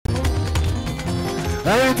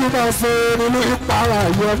ẹ̀yin tí bá ṣe nínú Ìpara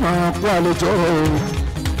yóò máa kú àlejò.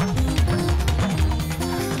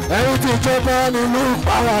 ẹ̀yin tí ìjọba nínú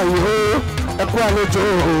Ìpara yóò ẹ̀kú àlejò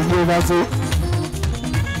òbí bá ṣe.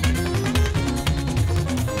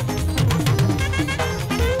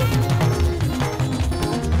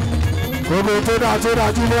 gbogbo tó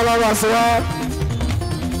dájú ní ọlọ́wọ́ sí wa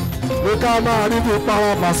ní ká máa rí bí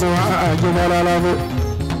Ìpara pàṣẹ àjùmọ̀ lọ́lọ́mú.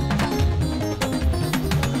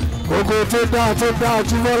 gbogbo tó dájú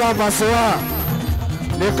ní ọlọ́wọ́ sí wa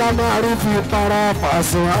ní ká máa rí bí Ìpara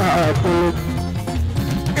pàṣẹ àpòlò.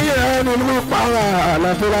 ìyẹn nínú Ìpara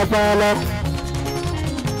àlàfílágbára lọ.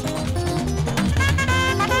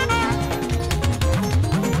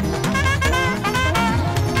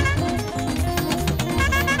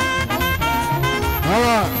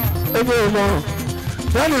 Ebe ìmọ̀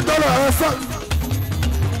bẹ́ẹ̀ni tọ́lọ̀ ẹ̀sán.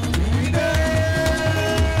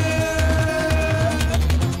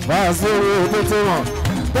 Báà sí owó ètò wọn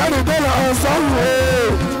bẹ́ẹ̀ni tọ́lọ̀ ẹ̀sán wò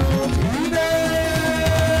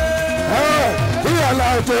ó. Bí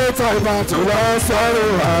aláàjọ ètò ìbàtú lọ sọ́rọ̀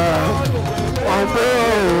wá wọ́n pé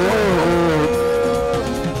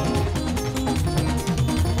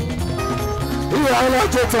ìyá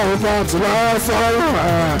aláàjọ ètò ìbàtú lọ sọ́rọ̀ wá.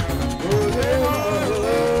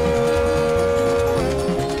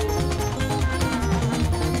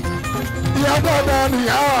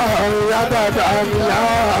 Yadadaniya, yadadaniya.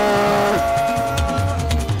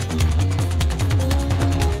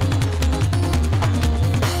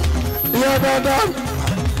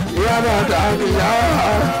 Yadadaniya.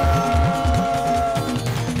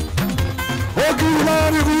 Ogi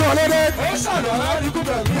lari ku olede. Ó ṣàlọ́ láti kú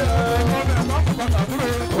tẹ̀lé ẹ̀ ọmọ ẹ̀kọ́ pàtàkì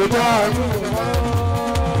rẹ̀. Ó dá.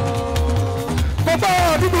 Bàbá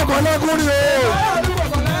àdúgbò kan lẹ́kùn ni o.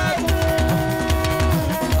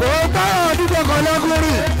 Kò bá àdúgbò kan lẹ́kùn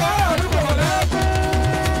rí.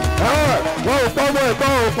 Wọ́n ò pọ́nmọ́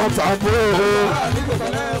ẹ̀gbọ́n ò pàtàkì o.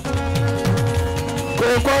 Kò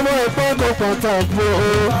pọ́nmọ́ ẹ̀gbọ́n kò pàtàkì o.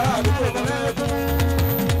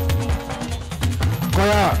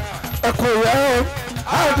 Kọ̀yà ẹ̀kọ́ ìyá o.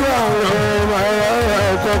 Àdé àwọn ọmọ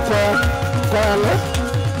ẹ̀kọ́kọ́ kọ̀yà lọ.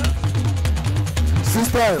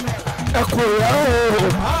 Sísítà ẹ̀kọ́ ìyá o.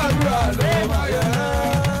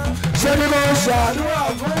 Ṣé ní ló ń ṣàdúrà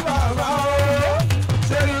fún bàbá o?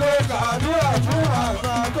 Ṣé ní ló ṣàdúrà fún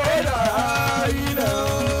bàbá tó dára ilẹ̀ o?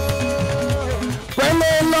 Pẹ̀lú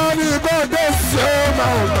lọ́ní gbọ́dọ̀ sí ó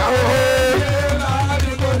máa gbà ó. Pẹ̀lú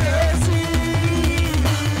lọ́ní gbọ́dọ̀ sí.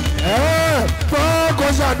 Fọ́ kó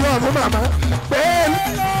ṣàdúrà fún bàbá. Pẹ̀lú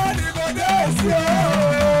lọ́ní gbọ́dọ̀ sí ó.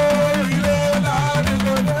 Ilé lọ́ní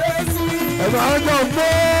gbọ́dọ̀ sí. Ẹ̀rọ àjọ fún.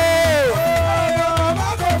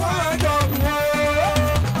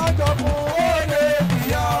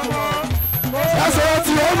 Ẹsẹ̀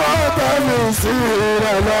tí ó máa tẹ̀lé sí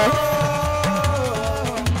rẹ̀ lọ.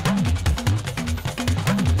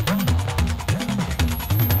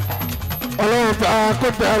 Ọlọ́run bá kó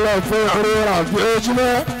tẹ̀lé fún ìrora bí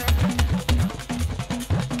ojúmọ́.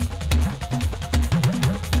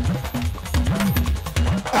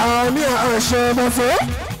 Àmì àṣẹ mọ́fẹ́.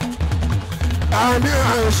 Àmì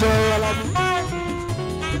àṣẹ ọlọ́dún.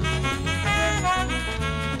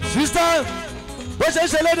 Sísá bó ṣe ń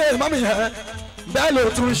ṣe lédè mọ́mí yẹn bẹ́ẹ̀ ló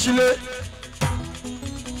tún ń ṣílé.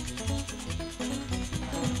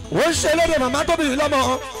 ó ń ṣe lédè màmá tóbi lọ́mọ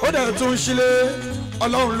ó dẹ̀ tún ń ṣílé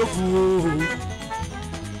ọlọ́run ló kù o.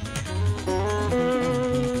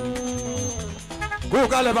 kú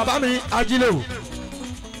kalẹ̀ bàbá mi ajílẹ̀ o.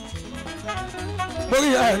 mórí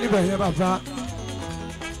ẹ̀ níbẹ̀ yẹn bàbá.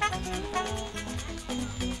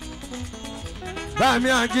 báà mi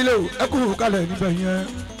ajílẹ̀ o ẹ kú kalẹ̀ níbẹ̀ yẹn.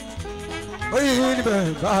 oyin níbẹ̀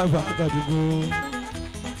bàbá àgbàdùgbò.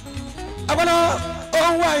 agbọ́dọ̀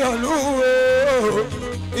ohun ayọ̀lú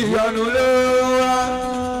ìyọnu ló wá.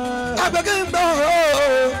 agbègbè ń gbọ́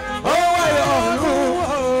ohun ayọ̀lú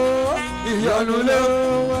ìyọnu ló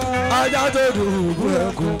wá. ajá tó dùbú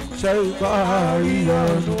ẹkùn ṣe ipá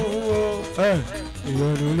ìyọnu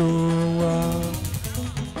ìyọnu ló wá.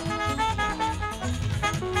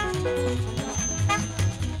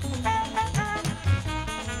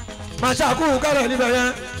 máa ṣàkóso kárẹ̀ níbẹ̀ yẹn.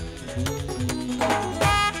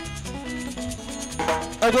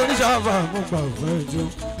 ẹgbẹ́ oníṣàfà mo gbà fún ẹjọ́.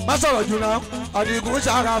 má sọ̀rọ̀ jù náà àdìgún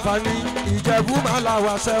ṣàràfà ní ìjẹ̀bú máa la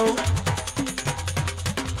wà sẹ́ o.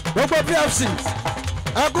 gbogbo pfc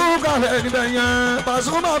ẹkú kalẹ̀ níbẹ̀ yẹn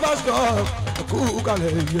Pasuma basket ẹkú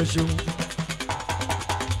kalẹ̀ yẹ ṣeun.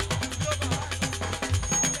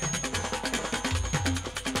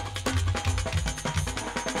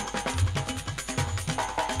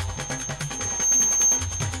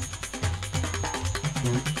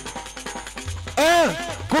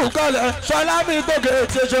 kú kálẹ̀ ṣọlá mi tókè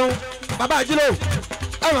tí o ṣeun bàbá àjílò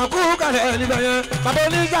ẹ̀wọ̀n kú kálẹ̀ níbẹ̀ yẹn bàbá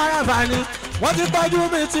oníṣàràfà ni wọ́n ti tọ́jú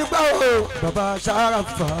mi ti pẹ́ o bàbá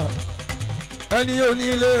ṣàràfà ẹni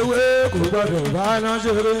oníléèwé kò gbọ́dọ̀ bá náà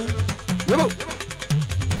ṣeré yóò.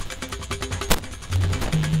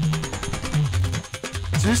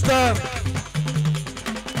 System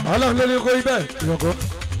ọlọ́run ló ní kó ibẹ̀ ìyọ̀kọ́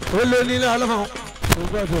ó lé nílé ọlọ́mọ kò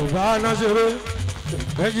gbọ́dọ̀ bá náà ṣeré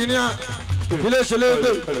ẹnjìníà ilé ìṣẹ̀lẹ̀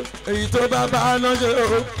èdè èyí tó bá bá náà ṣe o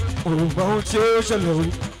òun mọ ohun tí ó ṣẹlẹ̀ o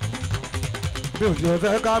bí òjò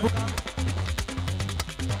fẹ́ kábù.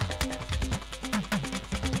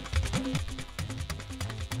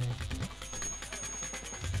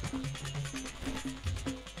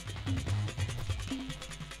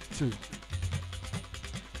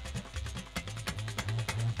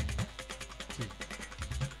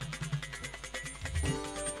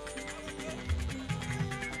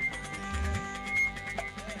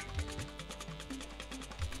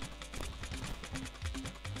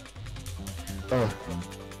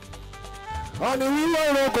 Ọ̀nì wíwọ́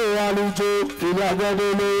ìrókò àlùjọ ìlú àgbẹ̀dẹ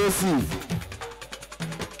lóye sí.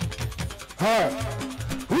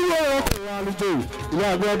 Wíwọ́ ìrókò àlùjọ ìlú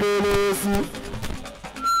àgbẹ̀dẹ lóye sí.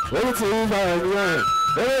 Orí tí ń bá ènìyàn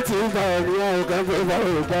eré tí ń bá ènìyàn kan fẹ́ bá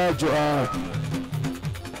òrùka jọ à.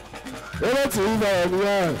 Eré tí ń bá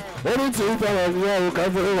ènìyàn orí tí ń bá ènìyàn kan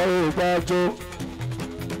fẹ́ bá òrùka jọ.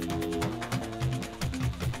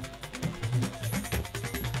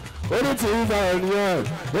 Orí tí ń bá ènìyàn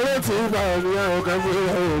eré tí ń bá ènìyàn kan fẹ́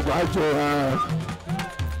bá òrùka jọ à.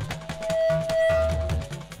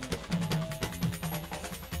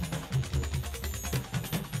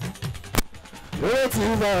 Eré tí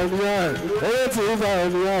ń bá ènìyàn eré tí ń bá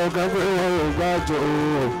ènìyàn kan fẹ́ bá òrùka jọ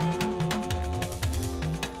à.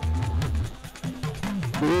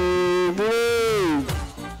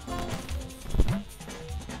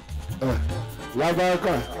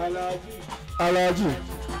 Lábàákà alájì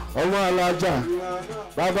ọmọ alájà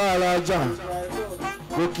bàbá alájà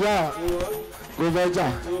gòkíà gòfẹjà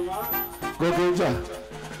gòkèjà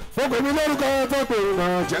gbogbo mi lórúkọ tó pè é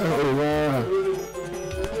máa jẹ òwò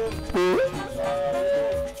pé.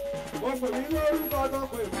 Gbogbo mi lórúkọ tó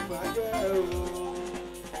pè é máa jẹ òwò.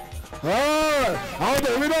 Àwọn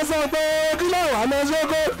tèmi náà sọ pé kí lóò wà lọ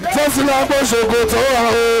ṣókó tó sì lọ pé ṣòkò tó wà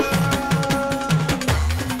o.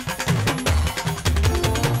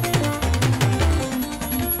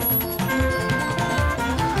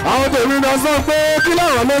 Àwọn tèmi náà sọ pé kí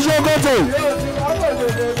lóò lọ ṣókó tó.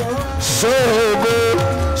 Ṣé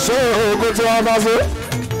ògo tí wọ́n bá ṣe.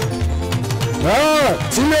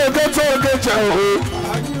 Tí ilé ògo tó ògo jà o.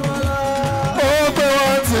 Ó pé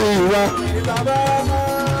wọ́n ti wá.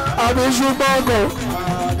 Àbí ṣùgbọ́n kan.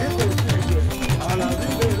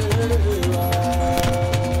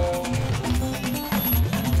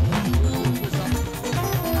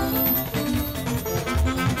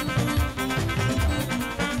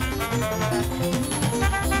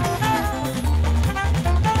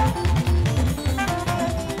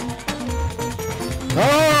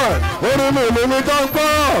 Orí mi ìlú mi tó ń pọ̀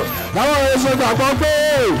láwọn èso gbàgbọ́ pé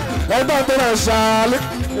ẹgbẹ́ tó rẹ̀ ṣáálí.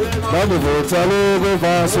 Lọ́dún kò tẹ́lẹ̀ kó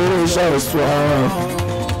fa sórí iṣẹ́ ìṣúra.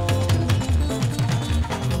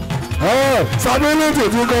 Sábẹ́lìtì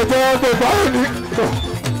ti kọjá pé báyìí ni.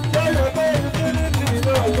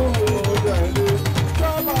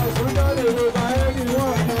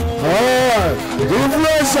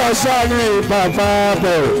 Influencer ṣáà ní bàbá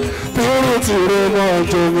bẹ̀ pírù tí Remo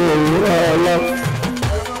tó ní òwúrọ̀ lọ.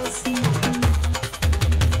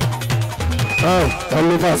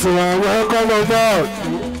 Hello Pasuma, welcome on board.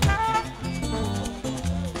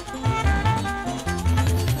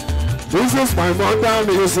 This is my mother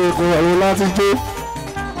music, ọ̀rọ̀ láti jó.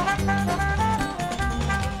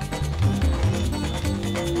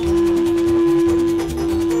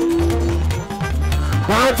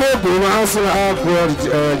 Máa tó bí máa sún àpò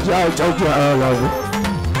ẹ̀já ìjọ́jú ara rẹ̀.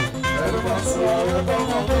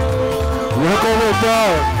 Welcome on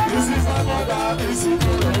board.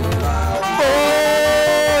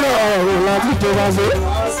 Ọ̀rọ̀ láti jó bá ṣe.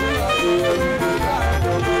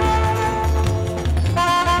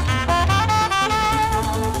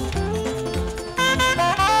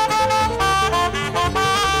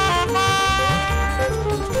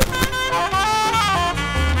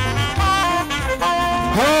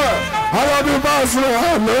 Alábí bá sùn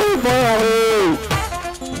àmì ìbọn ààrẹ.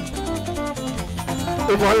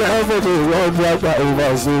 Ìmọ̀lẹ̀ ẹ̀fọ́dé ìwọ́dún àgbà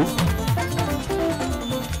ìbàṣẹ.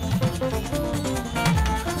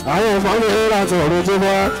 Àwọn ọmọ mi ń láti ọ̀run tó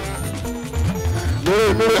bá. Lórí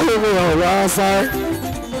ìpínlẹ̀ ìlú ọ̀rọ̀ àṣà.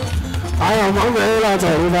 Àwọn ọmọ mi ń láti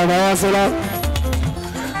ọ̀run bàbá wá sílá.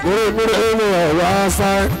 múremúre ní ọ̀rọ̀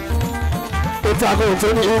asán ìtàkùn tó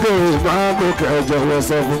ní ìgò máa ń gòkè ẹ̀jọ̀ wọ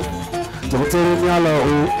sọ fún tòótọ́ ní àlọ́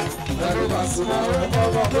o.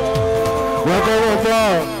 wọ́n kọ́ wọ́n bọ́.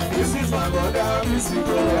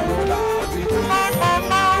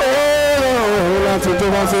 láti tó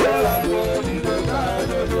bá sí.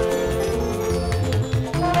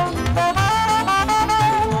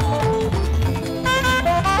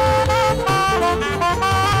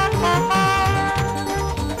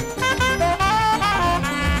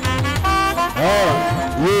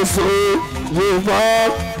 Yesu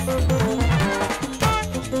Yehova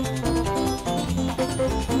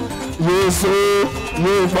Yesu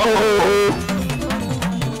Yehova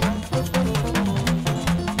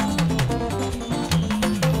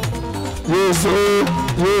Yesu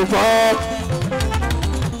Yehova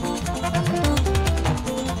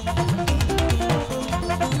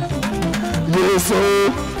Yesu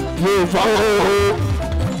Yehova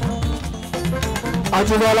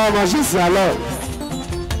Ajibola ma ṣe sí alẹ́.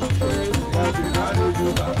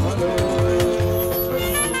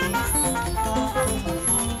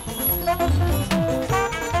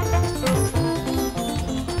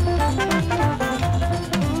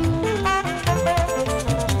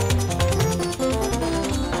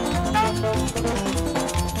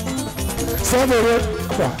 Sọ́dọ̀rọ̀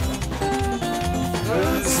pa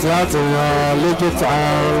sí àtìyàn lójú tá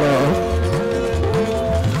a lọ.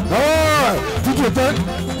 Dídì tán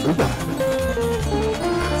nígbà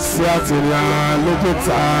sí àtìyàn lójú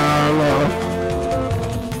tá a lọ.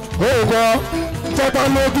 Òògùn tọ́tà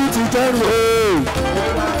lójú ti jẹ́rìí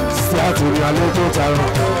sí àtìyàn lójú tá a lọ.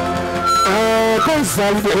 Kó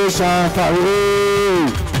ìsàlùdé ṣàfàwé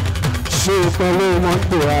ṣe pẹ̀lú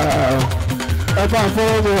mọ́tò ara. Ẹ bá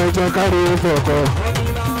fọwọ́ mi ẹ̀jẹ̀ kárí fọ̀kọ̀.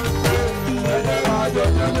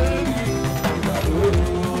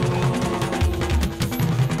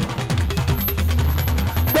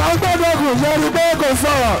 Gbàgbọ́dọ̀ kò yẹri bẹ́ẹ̀ kò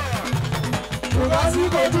sọ̀rọ̀. Yorùbá sí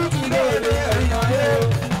kojú ti lóde ẹ̀yìn ayé.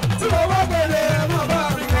 Tí mo bá pèlè ẹ̀ máa bá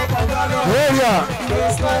mi kọ̀ọ̀kan bá lọ. Area.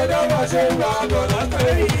 Ìrọ̀sílẹ̀ ìdánwò ṣe ń gbà gbọ̀dọ̀ pé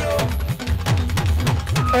yíyọ.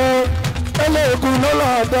 Ẹlẹ́ẹ̀kún ló lọ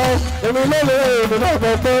àdá èmi lélẹ̀ èmi náà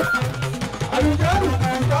fẹ́ pé. Àlùjẹ́rù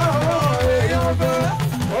ẹ̀ka ọ̀rọ̀ èèyàn fẹ́.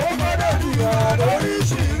 Ó gbọ́dọ̀ dìgbà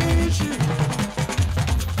lóríṣiríṣi.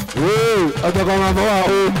 Ọjọ́ kan máa bọ́ wá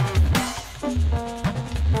o.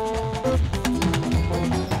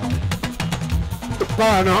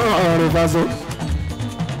 Báwa náà ọ̀rọ̀ ìfàṣọ.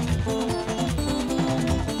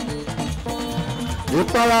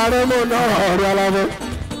 Ìpara Remo náà ọ̀rọ̀ alábẹ́.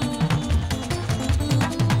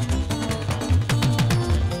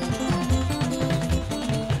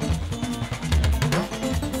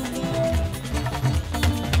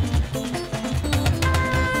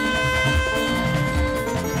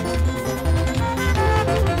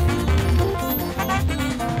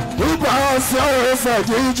 Sí ọ̀rọ̀ ẹ̀sẹ̀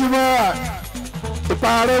kì í jí mọ́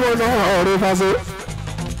ìpara Remo náà ọ̀rọ̀ ìfàṣọ.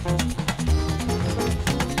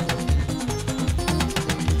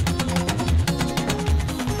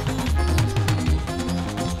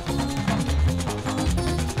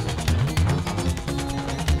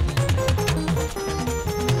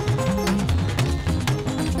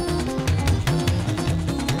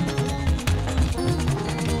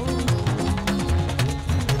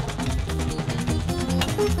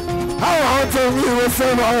 Tẹ̀mí ìwé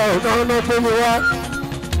sẹ́nu ọ̀rọ̀ náà ná pé mi wá.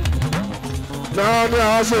 Náà ni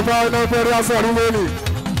àwọn ṣe fáwọn náà bẹ̀rẹ̀ àṣàrí lónìí.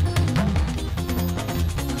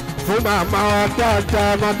 Fún màmá wa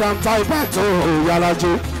dáadáa Madam Taiba tó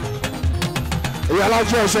ìyálàjò.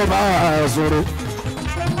 Ìyálàjò ọ̀ṣọ́ bá ẹ̀sùnrù.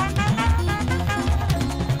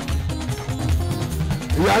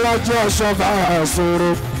 Ìyálàjò ọ̀ṣọ́ bá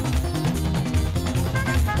ẹ̀sùnrù.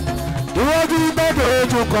 Ìwọ́jú gbọ́dọ̀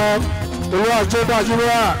ojú kan. Ìwọ́ àjọdájú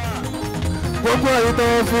wà. Gbogbo ẹ̀yin tó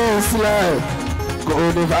ń fi sílẹ̀ kò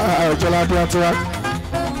ní bá ọjọ́ ládé ọtún.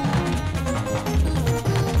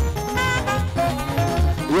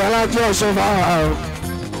 Ìyálàjẹ́ ọ̀ṣọ́ bá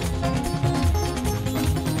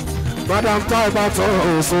Madam Taiba tó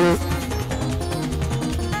òṣèré.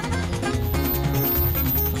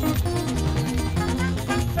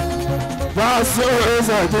 Bá a sí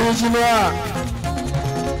ẹ̀sẹ̀ tó ń jí náà.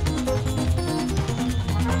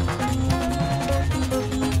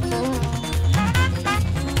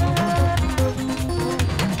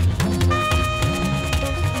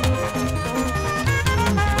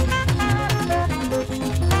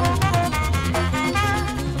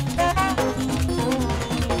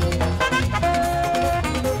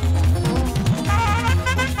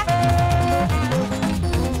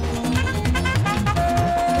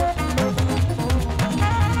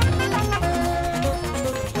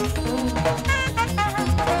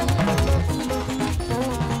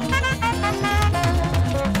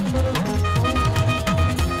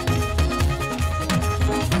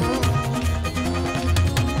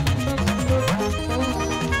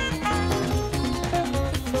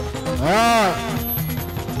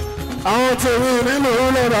 àwọn tèmi nínú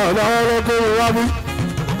ìlànà lọ́wọ́lọ́gbọ́ wá bí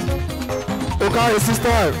ó kárí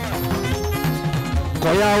sísítà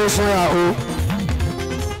kọ̀yà ó sọ́yà ó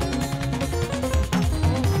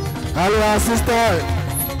àlùwà sísítà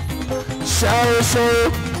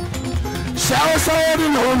ṣáwó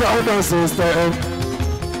nínú ìlànà sísítà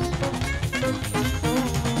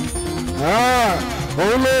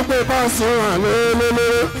òun ló gbé báàsì hàn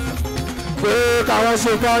lélẹ́lẹ́ pé káwọn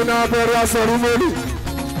ṣe fáínà abẹ́rẹ́ aṣọ́rí mẹ́lì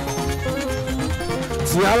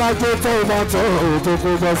tí alájọ tó bá tọ́ òun tó kó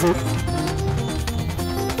bọ́ sí.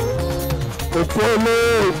 òkú olè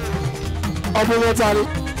ọdún mẹ́ta ni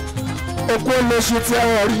òkú olè ṣe tí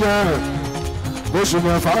ẹ̀rọ rí yẹn oṣù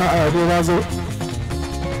mẹ́fà ẹ̀dùn bá sí.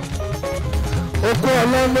 òkú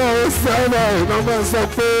ọlọ́nà ó sẹ́nà ìnáwó sọ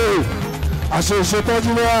pé àṣeṣe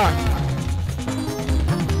tọ́jú náà.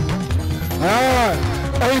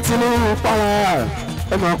 ẹ̀yìn tí ní para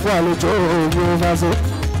ẹ máa kó àlejò òògùn bá sí.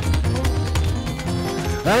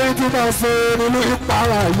 ẹ̀yìn tí bá ṣe nínú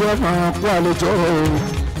ìpara yìí ẹ máa kó àlejò òògùn.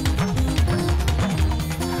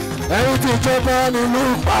 ẹ̀yìn tí ìjọba nínú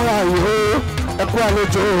ìpara yìí ẹ kó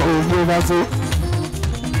àlejò òògùn bá sí.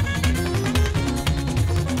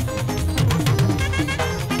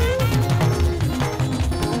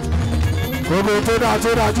 gbogbo tó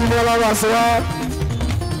dájú ní ọlọ́wọ́ sí wa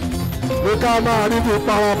ní ká máa rí fi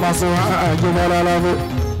pa wọn pàṣẹ àjùmọ̀ lọ́lọ́mú.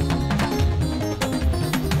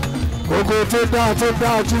 gbogbo tó dájú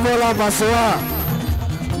ní ọlọ́wọ́ sí wa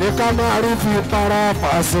ní ká máa rí fi para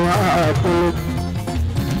pàṣẹ àpòlò.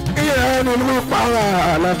 ìyẹn nínú para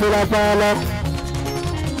àlàfílápá lọ.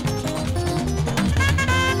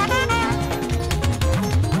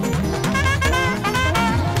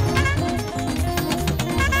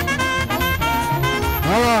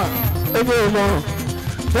 Ebe ìmọ̀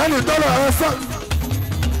bẹ́ẹ̀ni tọ́lọ̀ ẹ̀sán.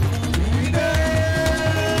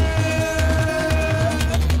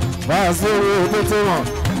 Báyà sí owó ètò tí wọ̀n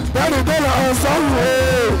bẹ́ẹ̀ni tọ́lọ̀ ẹ̀sán wò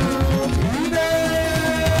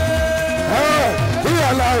ó.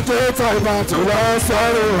 Ìyàlá ètò ìtọ́ ìbàtú lọ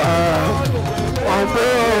sọ́rọ̀ wọ́n pé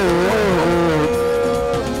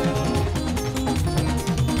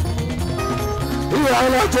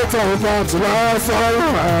ìyàlá ètò ìtọ́ ìbàtú lọ sọ́rọ̀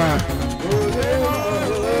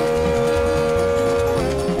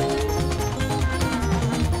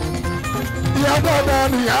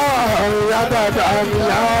Yadadaniya,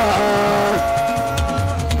 yadadaniya.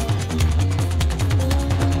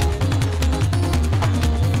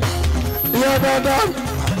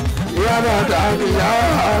 Yadadaniya.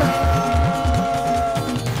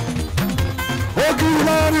 Ogi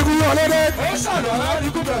lari ku olede. Ó ṣàlọ́ láti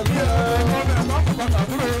kú tẹ̀lé ọmọ ẹ̀kọ́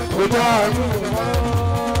pàtàkì rẹ̀. Ó dá.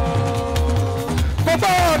 Bàbá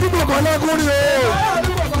àdúgbò kan lẹ́kùn rí o.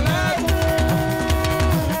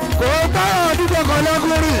 Kò bá àdúgbò kan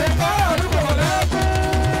lẹ́kùn rí.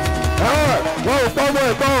 Wọ́n ò pọ́nmọ́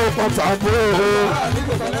ẹ̀gbọ́n òpó tàbí o.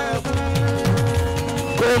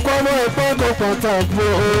 Kò pọ́nmọ́ ẹ̀gbọ́n òpó tàbí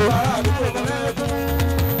o.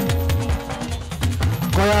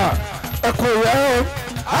 Kọ̀yà ẹ̀kọ́ ìyá o.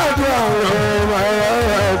 Àdé àwọn ọmọ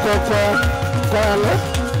ẹ̀kọ́kọ́ kọ̀yà lọ.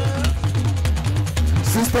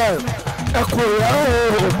 Sísítà ẹ̀kọ́ ìyá o.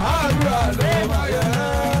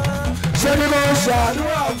 Ṣé ní ló ń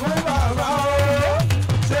ṣàdúrà fún bàbá o?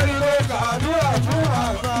 Ṣé ní ló kàdúrà fún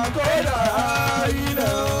bàbá tó dára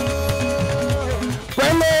ilẹ̀ o?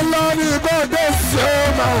 Pẹ̀lú lọ́ní gbọ́dọ̀ sí ó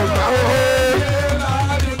màmá o.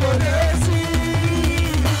 Lọ́ní gbọ́dọ̀ sí.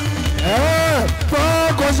 Fọ́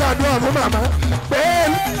kó ṣàdúrà fún màmá.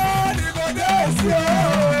 Pẹ̀lú lọ́ní gbọ́dọ̀ sí o.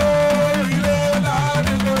 Ilé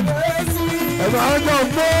lọ́ní gbọ́dọ̀ sí. Ẹ̀rọ àjọ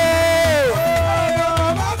gbó.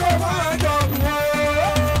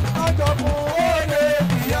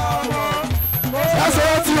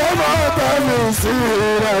 Ẹsẹ̀ tí ó máa tẹ̀lé sí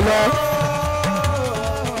rẹ̀ lọ.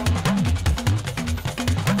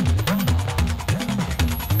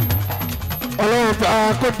 Ọlọ́run bá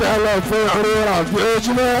kó tẹ̀lé fún ìrora bí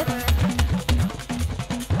ojúmọ́.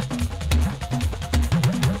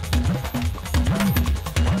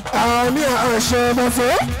 Àmì àṣẹ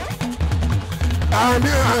mọ́fẹ́.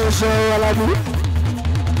 Àmì àṣẹ ọ̀làdú.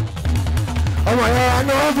 Ọmọ yàrá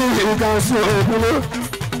náà fi ìgbà sí òkúlé.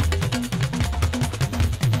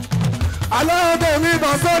 Aláàbẹ̀ mi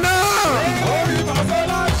bàtọ́ náà. Orí bàtọ́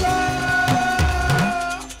náà ṣe.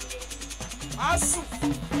 Asùn.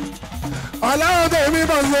 Aláàbẹ̀ mi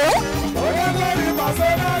bàtọ́. Orí bàtọ́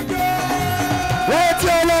náà gbé. Wọ́n tí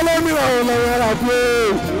ọlọ́lọ́mìíràn ọ̀nà yàrá pé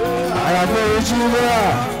àyàfẹ́ ojú wíwá.